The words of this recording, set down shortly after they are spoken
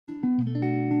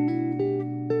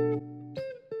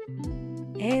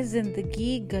ए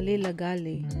जिंदगी गले लगा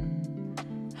ले,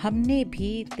 हमने भी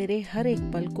तेरे हर एक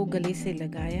पल को गले से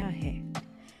लगाया है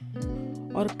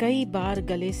और कई बार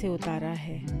गले से उतारा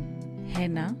है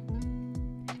ना?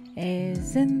 ए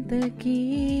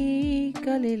जिंदगी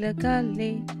गले लगा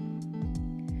ले।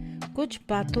 कुछ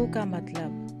बातों का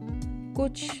मतलब,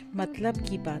 कुछ मतलब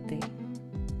की बातें।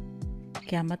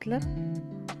 क्या मतलब?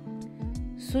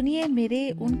 सुनिए मेरे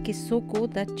उन किस्सों को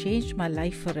that changed my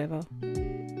life forever.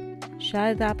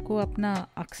 शायद आपको अपना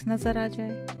अक्स नजर आ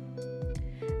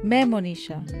जाए। मैं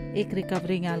मोनिशा, एक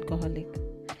रिकवरिंग अल्कोहलिक,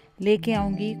 लेके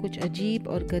आऊंगी कुछ अजीब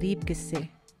और गरीब किस्से।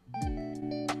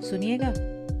 सुनिएगा।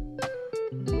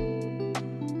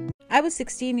 I was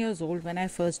 16 years old when I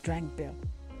first drank beer.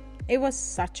 It was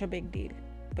such a big deal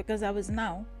because I was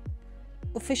now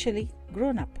officially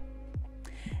grown up.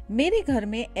 मेरे घर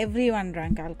में everyone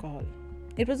drank alcohol.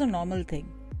 It was a normal thing.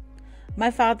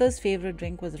 My father's favorite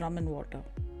drink was rum and water.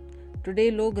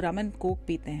 Today लोग rum and coke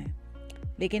पीते हैं,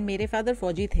 लेकिन मेरे father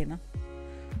फौजी थे ना,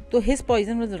 तो his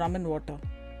poison was rum and water.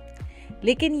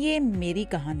 लेकिन ये मेरी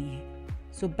कहानी है.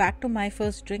 So back to my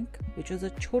first drink, which was a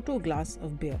Chotu glass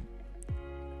of beer.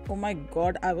 Oh my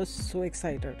God, I was so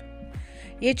excited.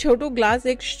 ये छोटू ग्लास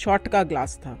एक शॉट का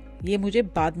ग्लास था, ये मुझे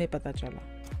बाद में पता चला.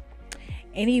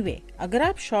 Anyway, अगर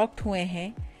आप शॉक्ड हुए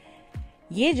हैं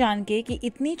ये जान के कि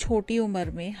इतनी छोटी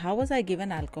उम्र में how was I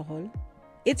given alcohol?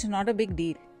 It's not a big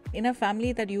deal in a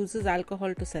family that uses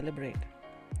alcohol to celebrate.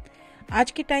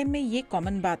 आज के टाइम में ये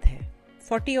कॉमन बात है.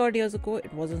 40 odd years ago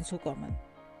it wasn't so common.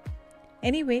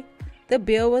 Anyway, the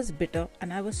beer was bitter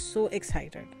and I was so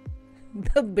excited.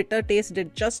 The bitter taste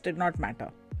did not matter.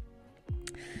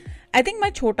 I think my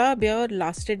छोटा beer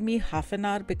lasted me half an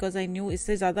hour because I knew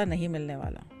इससे ज़्यादा नहीं मिलने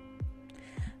वाला.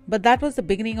 But that was the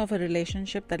beginning of a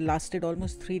relationship that lasted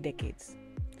almost 3 decades.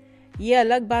 ये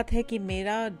अलग बात है कि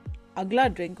मेरा अगला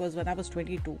drink was when I was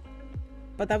 22.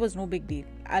 But that was no big deal.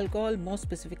 Alcohol, more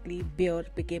specifically beer,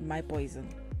 became my poison.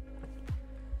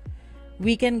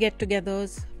 Weekend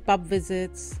get-togethers, pub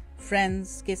visits,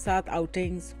 friends के साथ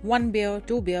outings, 1 beer,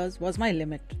 2 beers was my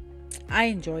limit. I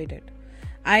enjoyed it.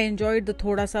 I enjoyed the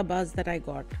thoda sa buzz that I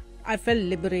got. I felt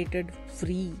liberated,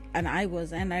 free, and I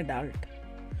was an adult.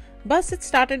 But it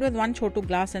started with 1 Chotu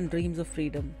glass and dreams of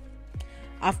freedom.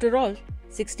 After all,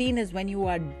 16 is when you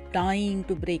are dying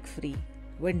to break free,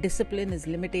 when discipline is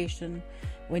limitation,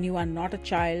 when you are not a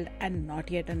child and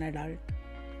not yet an adult.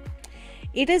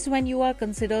 It is when you are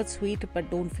considered sweet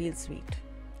but don't feel sweet.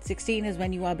 16 is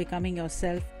when you are becoming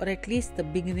yourself, or at least the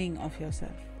beginning of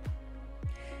yourself.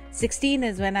 16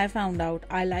 is when I found out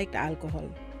I liked alcohol,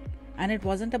 and it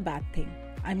wasn't a bad thing.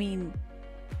 I mean,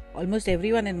 almost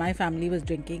everyone in my family was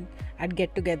drinking at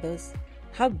get-togethers.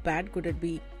 How bad could it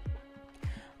be?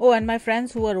 Oh, and my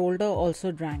friends who were older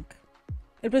also drank.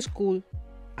 It was cool.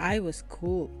 I was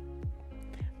cool.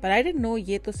 But I didn't know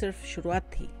ये तो सिर्फ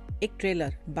शुरुआत थी, एक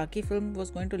trailer. बाकी film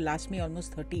was going to last me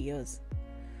almost 30 years.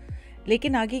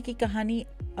 लेकिन आगे की कहानी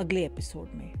अगले एपिसोड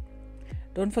में.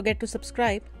 Don't forget to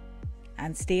subscribe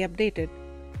and stay updated.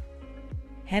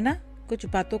 है ना कुछ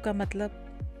बातों का मतलब,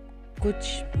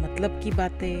 कुछ मतलब की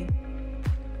बातें.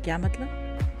 क्या मतलब?